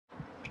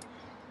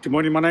Good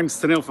morning, my name's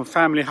Sunil from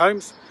Family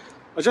Homes.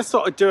 I just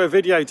thought I'd do a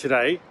video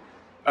today,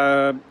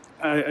 a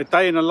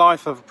day in the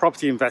life of a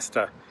property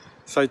investor.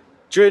 So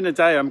during the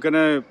day I'm going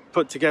to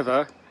put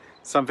together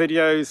some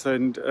videos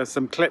and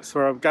some clips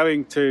where I'm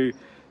going to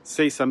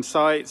see some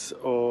sites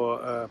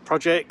or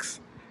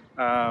projects.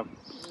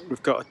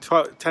 We've got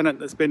a tenant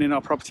that's been in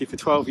our property for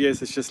 12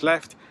 years that's just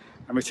left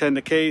and returned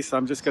the keys, so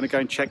I'm just going to go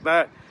and check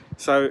that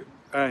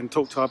and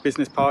talk to our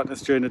business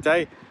partners during the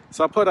day.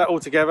 So I'll put that all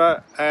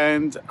together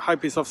and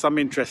hope it's of some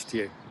interest to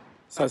you.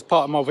 So as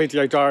part of my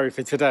video diary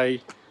for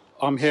today,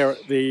 I'm here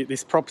at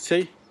this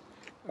property.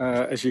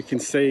 As you can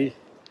see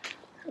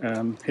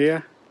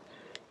here,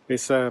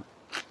 it's a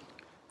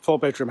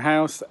 4-bedroom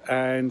house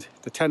and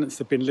the tenants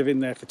have been living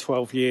there for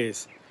 12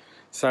 years.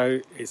 So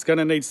it's going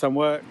to need some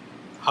work.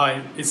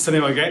 Hi, it's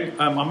Sunil again.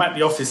 I'm at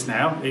the office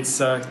now. It's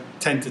 10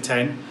 to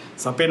 10.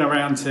 So I've been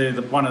around to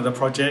one of the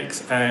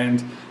projects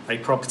and a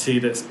property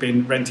that's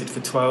been rented for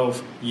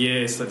 12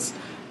 years that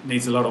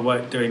needs a lot of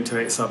work doing to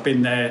it. So I've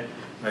been there,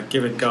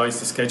 given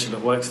guys the schedule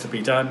of works to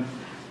be done.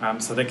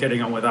 So they're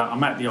getting on with that.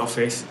 I'm at the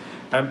office.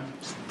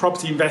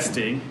 Property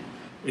investing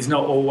is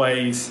not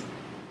always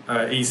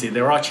easy.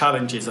 There are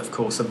challenges, of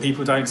course, and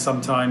people don't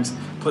sometimes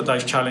put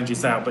those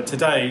challenges out. But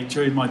today,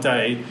 during my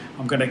day,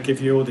 I'm going to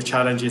give you all the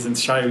challenges and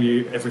show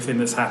you everything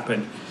that's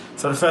happened.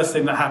 So the first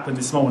thing that happened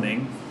this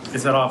morning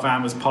is that our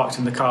van was parked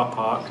in the car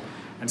park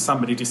and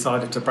somebody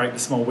decided to break the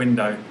small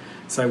window.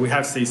 So we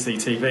have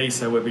CCTV,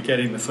 so we'll be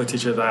getting the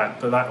footage of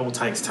that, but that all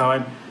takes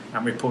time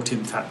and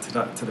reporting that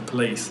to the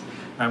police.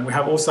 And we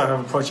also have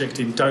a project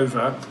in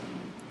Dover,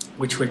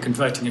 which we're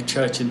converting a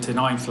church into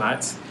 9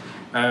 flats.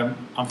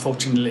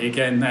 Unfortunately,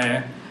 again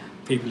there,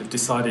 people have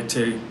decided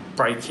to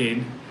break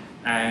in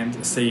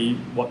and see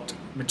what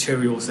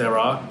materials there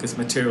are, because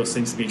materials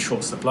seems to be in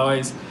short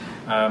supplies.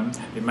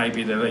 It may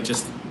be that they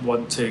just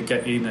want to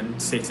get in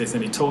and see if there's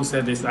any tools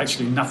there. There's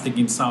actually nothing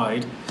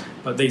inside,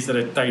 but these are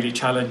the daily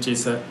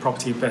challenges that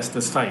property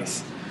investors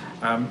face.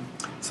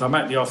 So I'm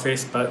at the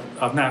office, but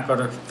I've now got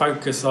to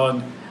focus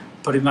on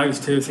putting those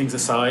two things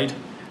aside.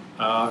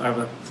 I have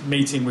a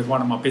meeting with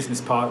one of my business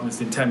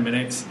partners in 10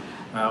 minutes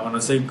on a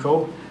Zoom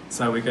call.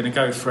 So we're going to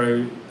go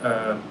through,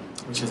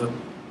 which is a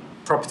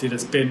property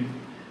that's been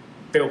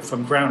built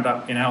from ground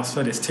up in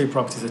Alsford. It's 2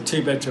 properties, a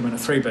 2-bedroom and a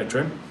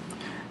 3-bedroom.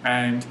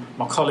 And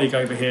my colleague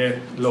over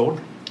here, Lorne,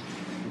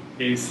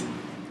 has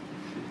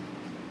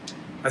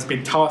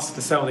been tasked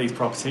to sell these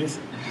properties.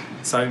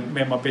 So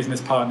me and my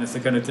business partners are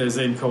going to do a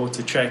Zoom call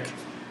to check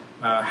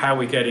how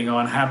we're getting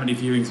on, how many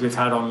viewings we've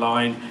had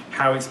online,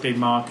 how it's been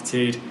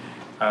marketed.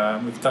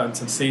 We've done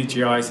some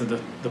CGIs of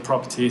the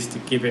properties to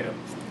give it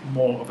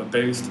more of a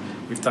boost.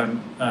 We've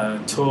done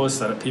tours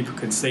so that people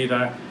can see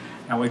that,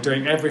 and we're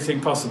doing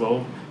everything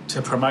possible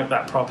to promote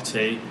that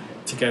property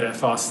to get a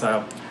fast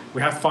sale.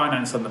 We have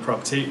finance on the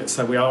property,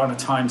 so we are on a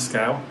time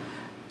scale,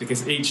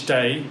 because each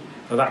day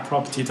that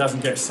property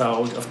doesn't get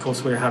sold, of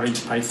course we're having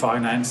to pay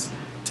finance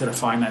to the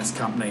finance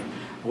company,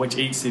 which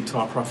eats into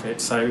our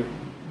profit. So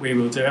we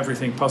will do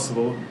everything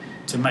possible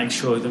to make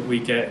sure that we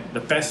get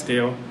the best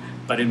deal,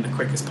 but in the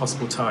quickest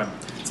possible time.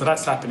 So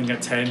that's happening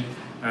at 10,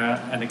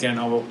 and again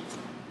I will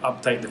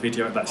update the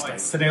video at that stage.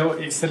 So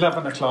it's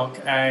 11 o'clock,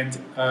 and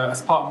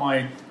as part of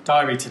my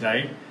diary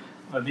today,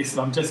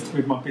 I'm just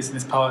with my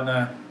business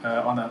partner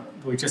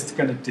we're just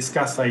going to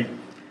discuss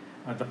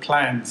the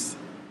plans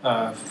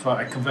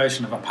for a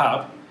conversion of a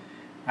pub.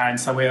 And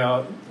so we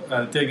are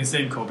doing a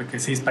Zoom call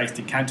because he's based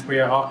in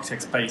Canterbury, our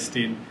architect's based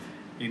in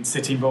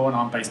Sittingbourne,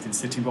 I'm based in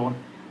Sittingbourne.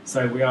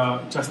 So we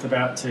are just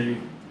about to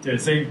do a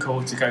Zoom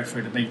call to go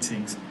through the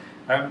meetings.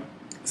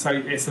 So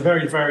it's a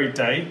very varied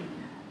day,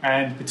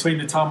 and between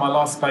the time I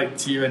last spoke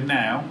to you and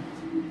now,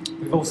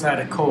 we've also had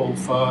a call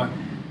for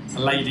a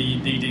lady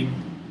needing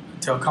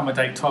to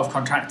accommodate 12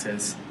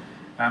 contractors.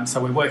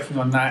 So we're working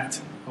on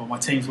that, or my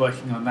team's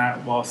working on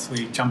that whilst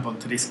we jump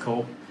onto this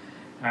call.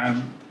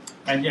 And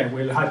yeah,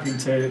 we're hoping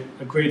to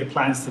agree the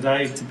plans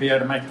today to be able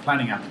to make a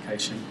planning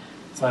application.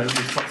 So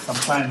we've got some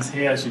plans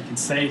here, as you can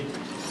see,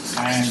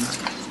 and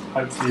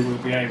hopefully we'll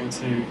be able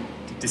to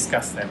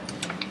discuss them.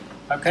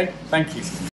 Okay, thank you.